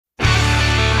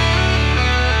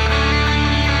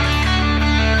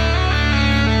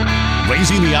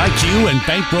raising the IQ and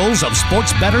bankrolls of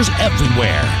sports bettors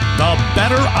everywhere. The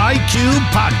BettorIQ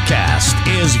Podcast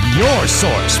is your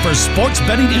source for sports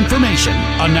betting information,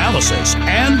 analysis,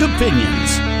 and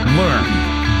opinions. Learn,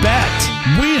 bet,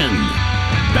 win.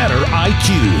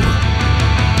 BettorIQ.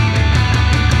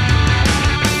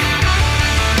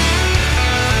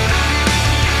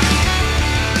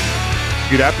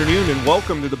 Good afternoon and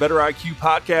welcome to the BettorIQ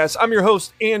Podcast. I'm your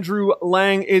host, Andrew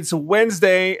Lange. It's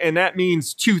Wednesday, and that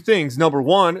means two things. Number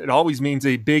one, it always means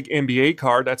a big NBA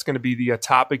card. That's going to be the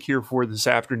topic here for this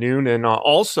afternoon. And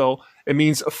also, it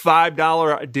means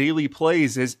 $5 daily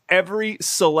plays as every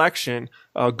selection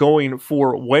going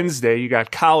for Wednesday. You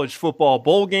got college football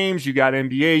bowl games, you got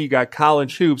NBA, you got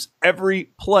college hoops.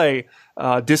 Every play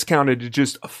discounted to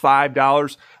just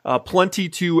 $5. Plenty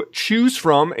to choose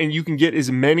from, and you can get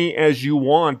as many as you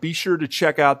want. Be sure to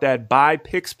check out that Buy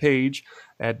Picks page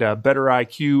at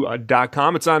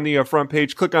BettorIQ.com. It's on the front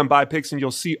page. Click on Buy Picks, and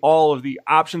you'll see all of the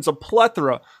options, a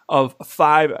plethora of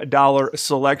 $5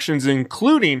 selections,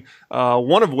 including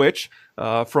one of which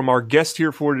from our guest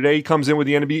here for today. He comes in with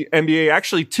the NBA,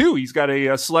 actually two. He's got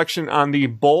a selection on the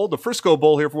bowl, the Frisco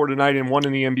Bowl here for tonight, and one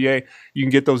in the NBA. You can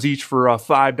get those each for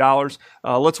 $5.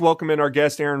 Let's welcome in our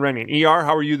guest, Erin Rynning. ER,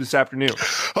 how are you this afternoon?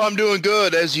 I'm doing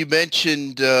good. As you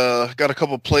mentioned, got a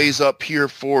couple plays up here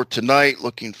for tonight.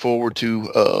 Looking forward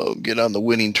to get on the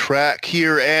winning track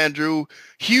here, Andrew.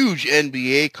 Huge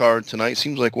NBA card tonight.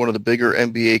 Seems like one of the bigger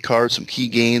NBA cards. Some key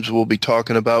games we'll be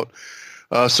talking about.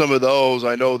 Some of those,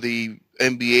 I know the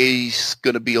NBA's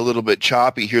going to be a little bit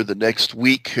choppy here the next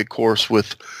week, of course,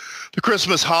 with the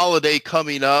Christmas holiday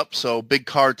coming up. So big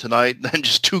card tonight, and then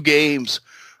just two games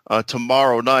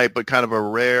tomorrow night, but kind of a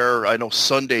rare. I know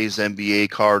Sunday's NBA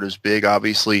card is big.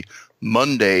 Obviously,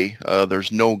 Monday,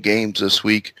 there's no games this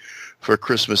week for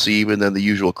Christmas Eve and then the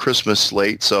usual Christmas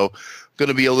slate. So going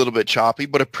to be a little bit choppy,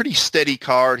 but a pretty steady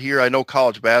card here. I know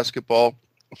college basketball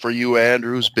for you,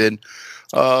 Andrew, has been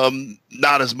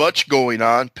not as much going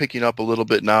on, picking up a little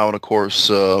bit now, and of course,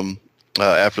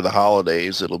 after the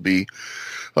holidays, it'll be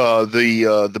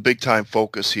the big time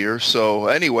focus here. So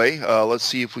anyway, let's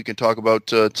see if we can talk about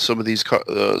some of these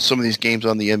games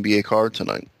on the NBA card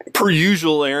tonight. Per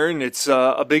usual, Aaron, it's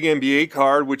a big NBA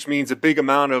card, which means a big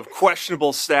amount of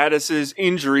questionable statuses,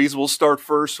 injuries. We'll start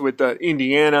first with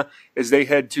Indiana as they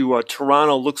head to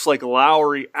Toronto. Looks like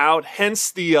Lowry out,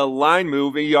 hence the line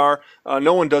move.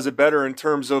 No one does it better in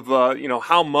terms of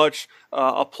how much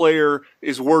a player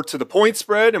is worth to the point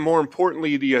spread, and more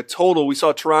importantly, the total. We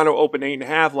saw Toronto open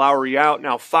 8.5, Lowry out,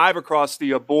 now 5 across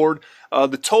the board.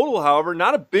 The total, however,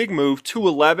 not a big move,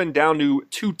 211 down to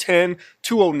 210,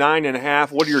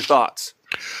 209.5. What are your thoughts?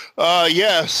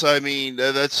 Yes, I mean,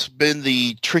 that's been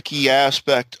the tricky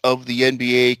aspect of the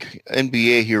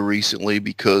NBA here recently,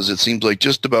 because it seems like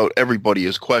just about everybody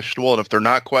is questionable, and if they're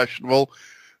not questionable,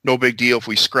 no big deal if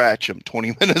we scratch them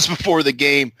 20 minutes before the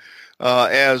game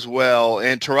as well.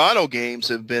 And Toronto games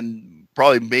have been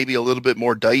probably maybe a little bit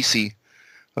more dicey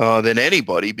than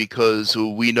anybody, because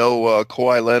we know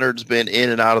Kawhi Leonard's been in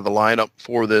and out of the lineup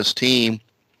for this team.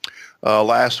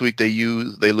 Last week they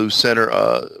lose center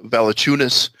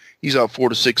Valanciunas. He's out 4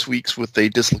 to 6 weeks with a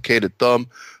dislocated thumb.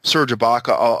 Serge Ibaka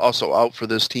also out for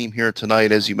this team here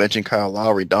tonight. As you mentioned, Kyle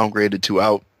Lowry downgraded to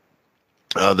out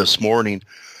this morning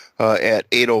at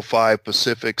 8:05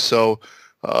 Pacific. So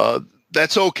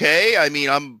that's okay. I mean,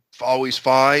 I'm always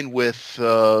fine with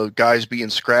guys being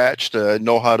scratched,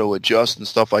 know how to adjust and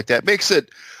stuff like that. Makes it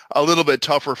a little bit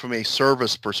tougher from a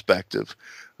service perspective,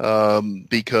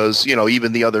 because,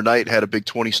 even the other night had a big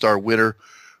 20-star winner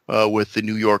with the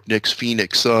New York Knicks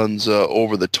Phoenix Suns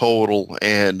over the total,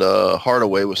 and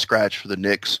Hardaway was scratched for the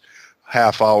Knicks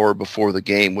half hour before the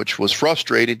game, which was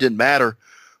frustrating. Didn't matter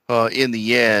in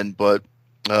the end, but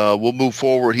we'll move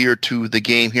forward here to the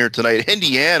game here tonight.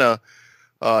 Indiana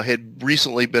had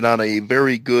recently been on a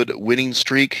very good winning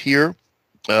streak here.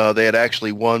 They had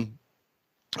actually won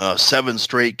 7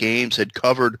 straight games, had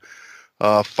covered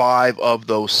 5 of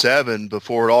those 7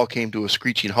 before it all came to a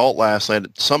screeching halt last night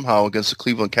somehow against the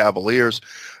Cleveland Cavaliers.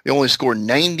 They only scored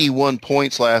 91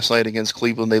 points last night against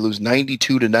Cleveland. They lose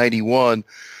 92-91.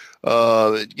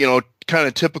 Kind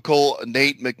of typical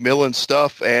Nate McMillan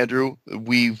stuff, Andrew.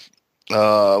 We've,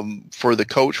 for the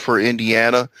coach for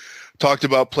Indiana, talked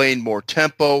about playing more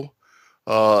tempo,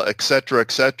 et cetera,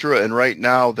 and right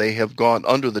now they have gone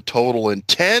under the total in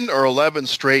 10 or 11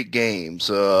 straight games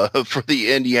for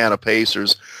the Indiana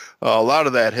Pacers. A lot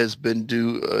of that has been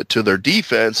due to their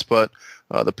defense, but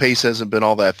the pace hasn't been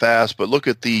all that fast. But look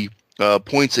at the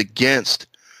points against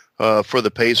for the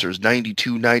Pacers: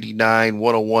 92, 99,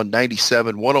 101,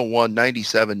 97, 101,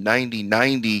 97, 90,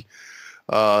 90.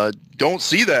 Don't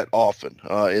see that often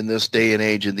in this day and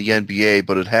age in the NBA,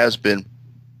 but it has been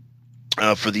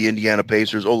for the Indiana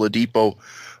Pacers. Oladipo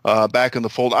back in the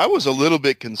fold. I was a little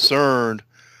bit concerned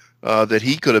that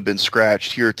he could have been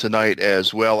scratched here tonight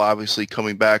as well, obviously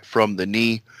coming back from the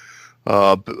knee.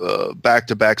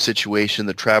 Back-to-back situation,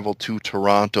 the travel to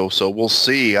Toronto. So we'll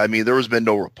see. I mean, there has been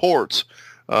no reports,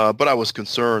 but I was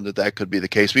concerned that could be the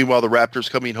case. Meanwhile, the Raptors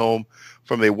coming home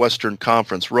from a Western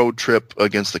Conference road trip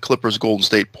against the Clippers, Golden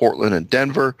State, Portland, and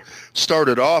Denver.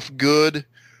 Started off good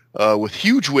with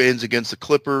huge wins against the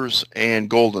Clippers and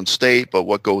Golden State, but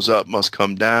what goes up must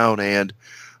come down, and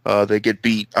they get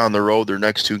beat on the road their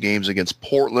next two games against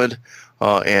Portland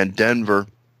and Denver.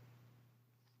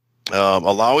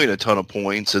 Allowing a ton of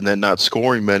points and then not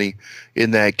scoring many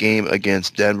in that game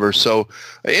against Denver. So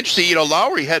interesting,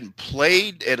 Lowry hadn't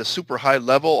played at a super high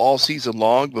level all season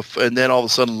long, and then all of a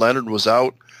sudden Leonard was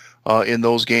out in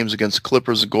those games against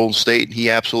Clippers and Golden State, and he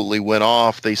absolutely went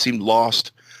off. They seemed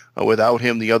lost without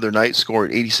him the other night,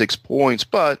 scoring 86 points,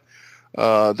 but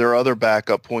their other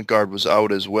backup point guard was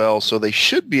out as well, so they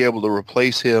should be able to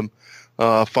replace him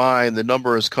fine. The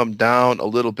number has come down a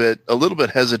little bit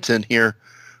hesitant here.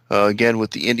 Again,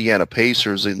 with the Indiana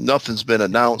Pacers, nothing's been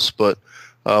announced, but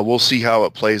we'll see how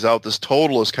it plays out. This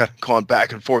total has kind of gone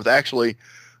back and forth. Actually,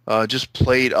 just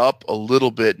played up a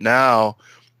little bit now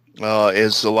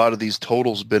as a lot of these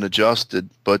totals have been adjusted,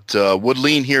 but would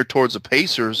lean here towards the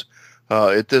Pacers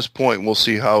at this point. We'll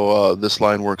see how this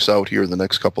line works out here in the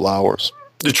next couple hours.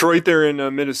 Detroit there in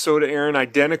Minnesota, Aaron,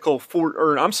 identical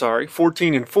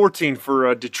 14-14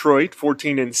 for Detroit,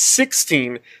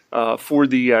 14-16 for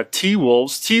the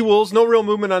T-Wolves. T-Wolves, no real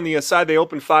movement on the side. They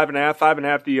opened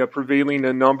 5.5 the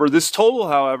prevailing number. This total,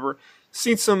 however,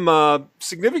 seen some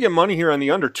significant money here on the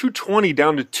under, 220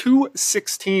 down to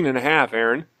 216.5,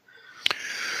 Aaron.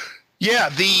 Yeah,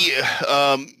 the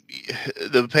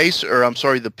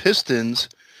Pistons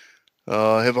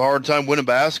have a hard time winning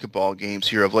basketball games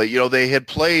here of late. They had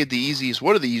played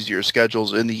one of the easier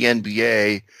schedules in the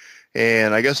NBA,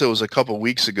 and I guess it was a couple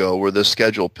weeks ago where the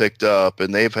schedule picked up,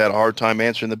 and they've had a hard time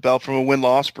answering the bell from a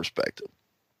win-loss perspective.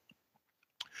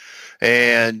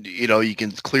 And, you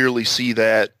can clearly see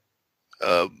that,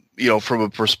 from a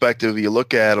perspective you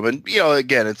look at them. And,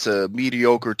 again, it's a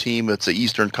mediocre team. It's an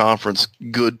Eastern Conference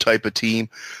good type of team.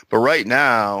 But right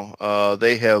now,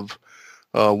 they have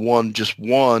won just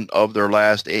one of their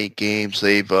last 8 games.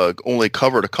 They've only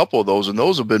covered a couple of those, and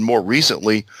those have been more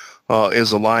recently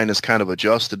as the line has kind of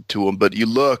adjusted to them. But you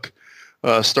look,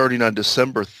 starting on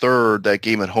December 3rd, that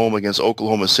game at home against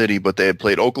Oklahoma City, but they had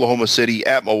played Oklahoma City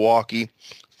at Milwaukee,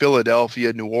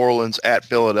 Philadelphia, New Orleans, at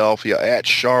Philadelphia, at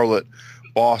Charlotte,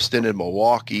 Boston, and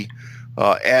Milwaukee,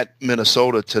 at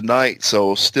Minnesota tonight.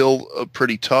 So still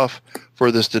pretty tough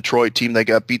for this Detroit team. They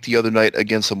got beat the other night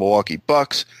against the Milwaukee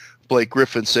Bucks. Blake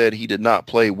Griffin said he did not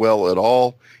play well at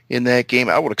all in that game.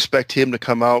 I would expect him to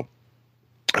come out,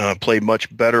 play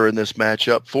much better in this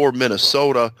matchup. For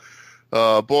Minnesota,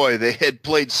 they had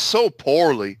played so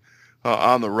poorly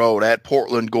on the road at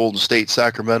Portland, Golden State,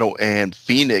 Sacramento, and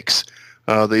Phoenix.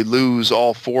 They lose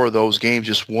all 4 of those games,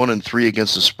 just 1-3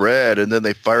 against the spread, and then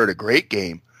they fired a great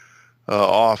game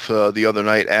off the other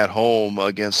night at home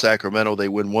against Sacramento. They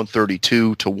win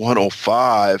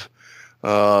 132-105.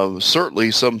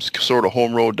 Certainly some sort of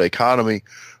home road dichotomy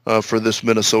for this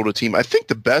Minnesota team. I think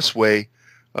the best way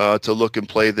to look and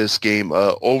play this game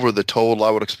over the total,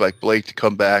 I would expect Blake to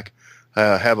come back,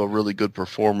 have a really good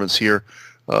performance here.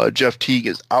 Jeff Teague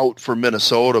is out for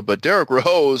Minnesota, but Derrick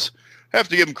Rose, have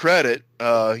to give him credit.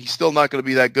 He's still not going to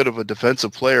be that good of a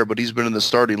defensive player, but he's been in the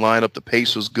starting lineup. The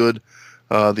pace was good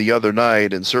the other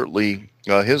night, and certainly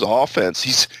his offense,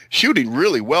 he's shooting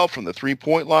really well from the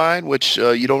three-point line, which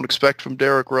you don't expect from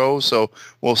Derrick Rose. So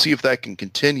we'll see if that can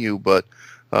continue, but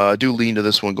I do lean to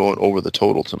this one going over the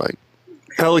total tonight.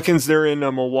 Pelicans, they're in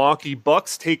Milwaukee.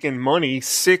 Bucks taking money,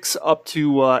 6 up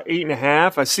to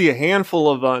 8.5. I see a handful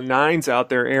of 9s out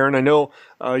there, Aaron. I know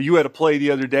you had a play the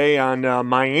other day on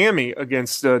Miami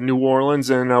against New Orleans,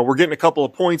 and we're getting a couple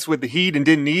of points with the Heat and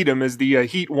didn't need them as the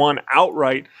Heat won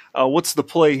outright. What's the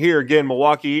play here? Again,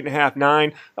 Milwaukee 8.5,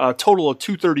 9, total of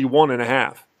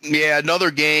 231.5. Yeah,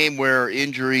 another game where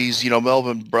injuries,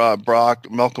 Malcolm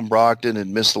Brogdon had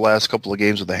missed the last couple of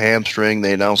games with a hamstring.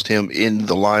 They announced him in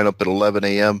the lineup at 11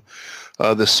 a.m.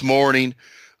 This morning.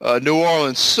 New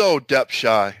Orleans so depth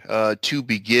shy to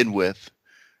begin with,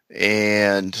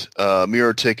 and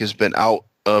Mirotic has been out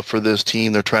for this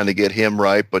team. They're trying to get him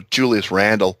right, but Julius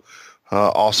Randle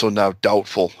also now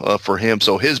doubtful for him.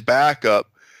 So his backup,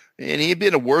 and he'd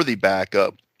been a worthy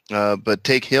backup, but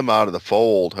take him out of the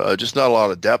fold. Just not a lot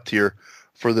of depth here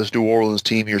for this New Orleans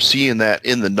team. You're seeing that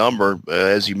in the number.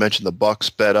 As you mentioned, the Bucks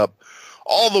bet up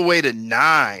all the way to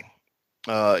 9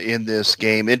 in this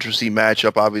game. Interesting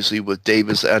matchup, obviously, with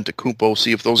Davis and Antetokounmpo.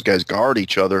 See if those guys guard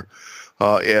each other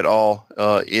at all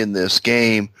in this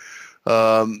game.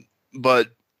 But,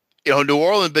 New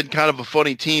Orleans been kind of a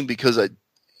funny team because,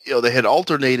 they had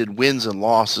alternated wins and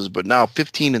losses, but now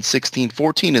 15-16,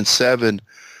 14-7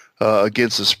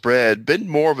 against the spread. Been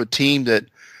more of a team that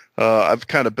I've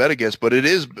kind of bet against, but it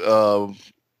is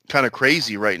kind of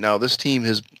crazy right now. This team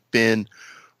has been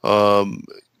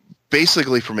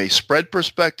basically from a spread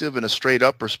perspective and a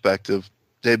straight-up perspective,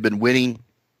 they've been winning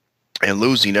and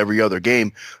losing every other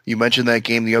game. You mentioned that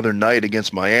game the other night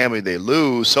against Miami. They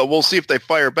lose, so we'll see if they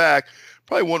fire back.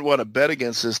 Probably wouldn't want to bet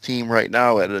against this team right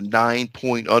now at a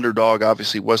 9-point underdog.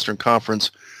 Obviously, Western Conference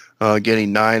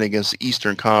getting 9 against the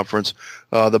Eastern Conference.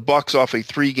 The Bucks off a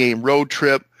 3-game road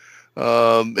trip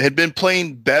had been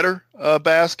playing better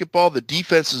basketball. The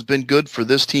defense has been good for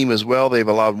this team as well. They've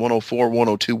allowed 104,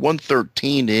 102,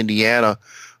 113 to Indiana,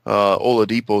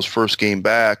 Oladipo's first game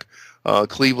back.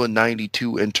 Cleveland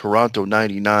 92 and Toronto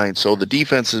 99. So the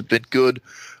defense has been good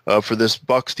for this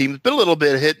Bucks team. It's been a little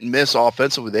bit hit and miss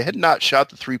offensively. They had not shot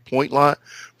the three-point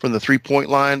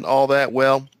line all that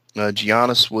well.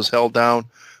 Giannis was held down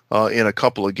in a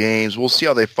couple of games. We'll see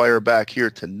how they fire back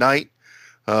here tonight.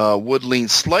 Would lean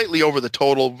slightly over the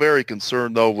total. Very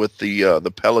concerned, though, with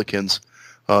the Pelicans'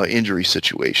 injury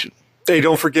situation. Hey,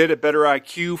 don't forget at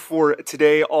BettorIQ for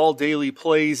today, all daily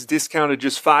plays discounted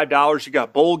just $5. You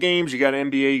got bowl games, you got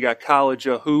NBA, you got college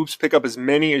hoops. Pick up as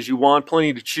many as you want,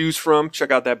 plenty to choose from.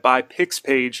 Check out that buy picks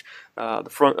page,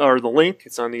 the link.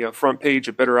 It's on the front page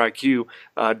at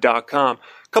BettorIQ.com.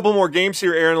 Couple more games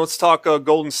here, Aaron. Let's talk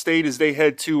Golden State as they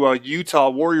head to Utah.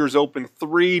 Warriors open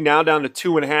 3, now down to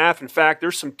 2.5. In fact,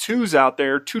 there's some 2s out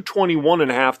there,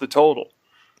 221.5 the total.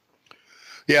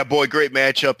 Yeah, boy, great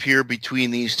matchup here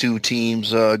between these two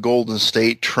teams. Golden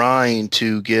State trying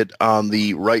to get on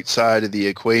the right side of the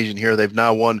equation here. They've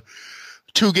now won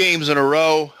 2 games in a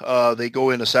row. They go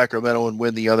into Sacramento and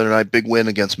win the other night. Big win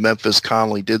against Memphis.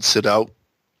 Conley did sit out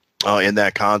in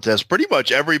that contest. Pretty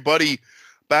much everybody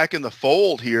back in the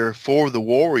fold here for the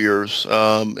Warriors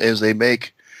as they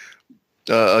make,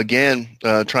 trying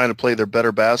to play their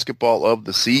better basketball of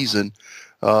the season.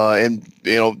 And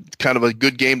kind of a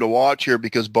good game to watch here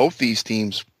because both these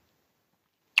teams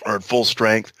are at full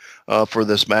strength for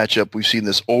this matchup. We've seen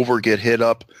this over get hit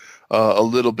up a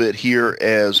little bit here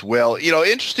as well.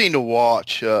 Interesting to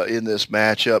watch in this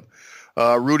matchup.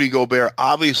 Rudy Gobert,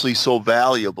 obviously so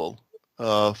valuable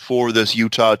for this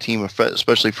Utah team,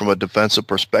 especially from a defensive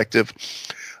perspective.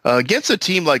 Against a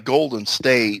team like Golden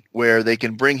State, where they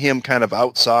can bring him kind of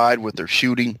outside with their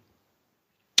shooting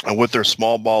and with their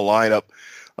small ball lineup,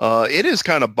 it has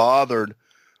kind of bothered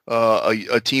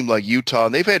a team like Utah,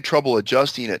 and they've had trouble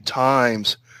adjusting at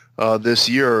times this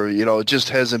year. It just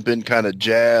hasn't been kind of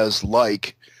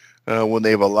Jazz-like when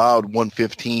they've allowed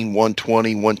 115,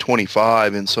 120,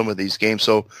 125 in some of these games.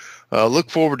 So look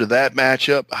forward to that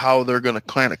matchup, how they're going to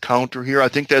kind of counter here. I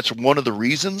think that's one of the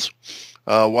reasons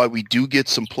why we do get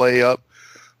some play up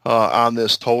on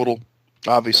this total.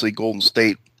 Obviously, Golden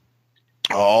State,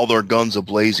 all their guns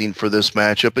a-blazing for this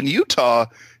matchup. And Utah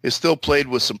is still played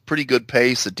with some pretty good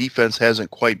pace. The defense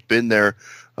hasn't quite been there.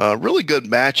 Really good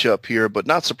matchup here, but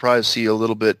not surprised to see a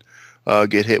little bit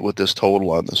get hit with this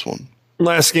total on this one.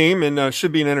 Last game, and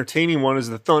should be an entertaining one, is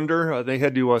the Thunder. They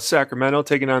head to Sacramento,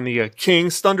 taking on the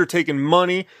Kings. Thunder taking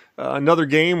money. Another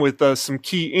game with some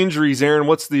key injuries, Aaron.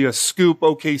 What's the scoop?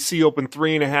 OKC opened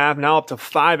 3.5, now up to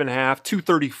 5.5,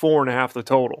 234.5 the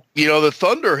total. The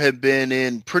Thunder had been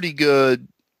in pretty good,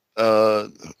 really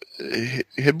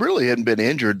hadn't been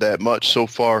injured that much so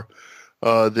far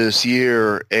this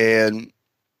year. And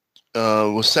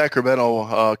with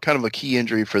Sacramento, kind of a key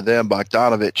injury for them,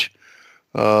 Bogdanovich,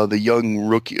 the young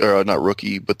rookie, or not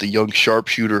rookie, but the young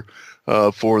sharpshooter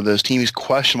for this team. He's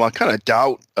questionable. I kind of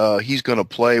doubt he's going to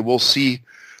play. We'll see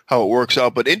how it works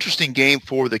out. But interesting game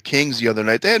for the Kings the other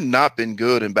night. They had not been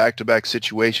good in back-to-back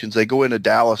situations. They go into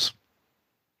Dallas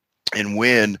and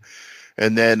win.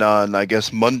 And then on, I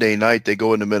guess, Monday night, they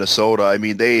go into Minnesota. I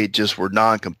mean, they just were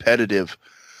non-competitive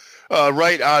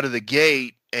right out of the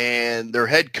gate. And their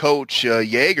head coach,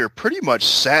 Jaeger, pretty much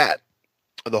sat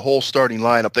the whole starting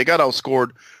lineup. They got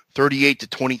outscored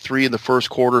 38-23 in the first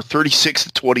quarter,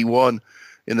 36-21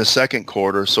 in the second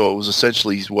quarter. So it was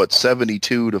essentially,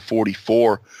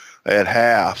 72-44 at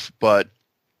half. But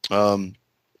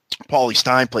Paulie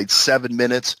Stein played 7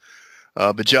 minutes.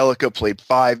 Bjelica played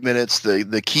 5 minutes.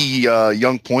 The key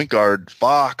young point guard,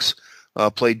 Fox,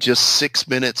 played just 6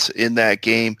 minutes in that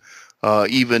game.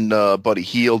 Even Buddy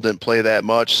Hield didn't play that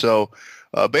much. So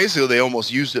basically they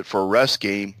almost used it for a rest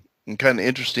game, and kind of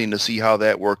interesting to see how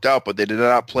that worked out, but they did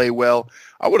not play well.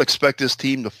 I would expect this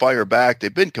team to fire back.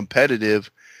 They've been competitive,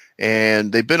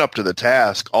 and they've been up to the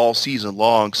task all season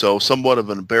long. So somewhat of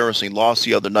an embarrassing loss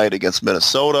the other night against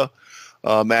Minnesota,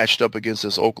 matched up against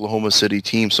this Oklahoma City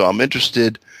team. So I'm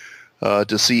interested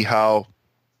to see how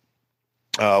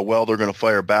well they're going to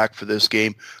fire back for this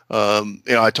game.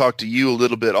 I talked to you a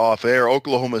little bit off air.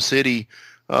 Oklahoma City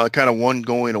kind of won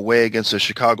going away against the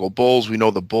Chicago Bulls. We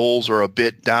know the Bulls are a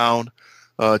bit down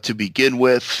to begin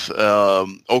with.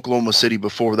 Oklahoma City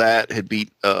before that had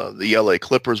beat the LA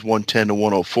Clippers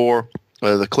 110-104.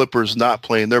 The Clippers not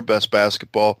playing their best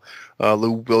basketball.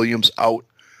 Lou Williams out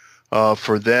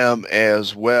for them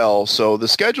as well. So the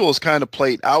schedule is kind of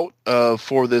played out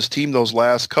for this team those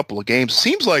last couple of games.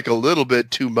 Seems like a little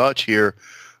bit too much here.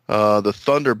 The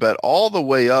Thunder bet all the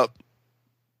way up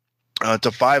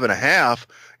to 5.5.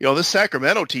 This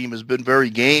Sacramento team has been very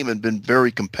game and been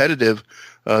very competitive,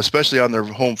 especially on their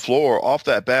home floor. Off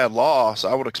that bad loss,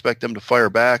 I would expect them to fire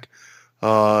back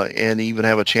and even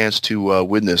have a chance to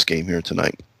win this game here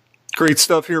tonight. Great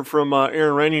stuff here from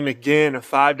Erin Rynning. Again, a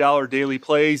 $5 daily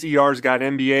plays. ER's got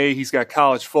NBA. He's got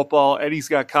college football. Eddie's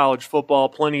got college football.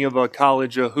 Plenty of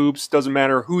college hoops. Doesn't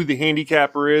matter who the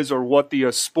handicapper is or what the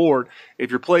sport. If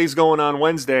your play's going on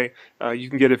Wednesday, you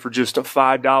can get it for just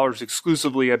 $5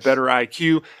 exclusively at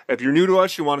BettorIQ. If you're new to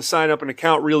us, you want to sign up an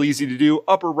account, real easy to do.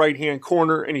 Upper right-hand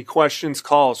corner. Any questions,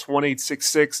 call us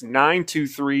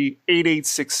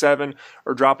 1-866-923-8867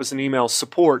 or drop us an email,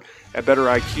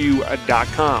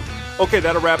 support@bettoriq.com. Okay,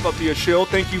 that'll wrap up the show.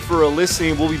 Thank you for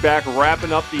listening. We'll be back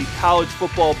wrapping up the college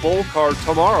football bowl card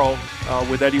tomorrow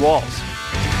with Eddie Walls.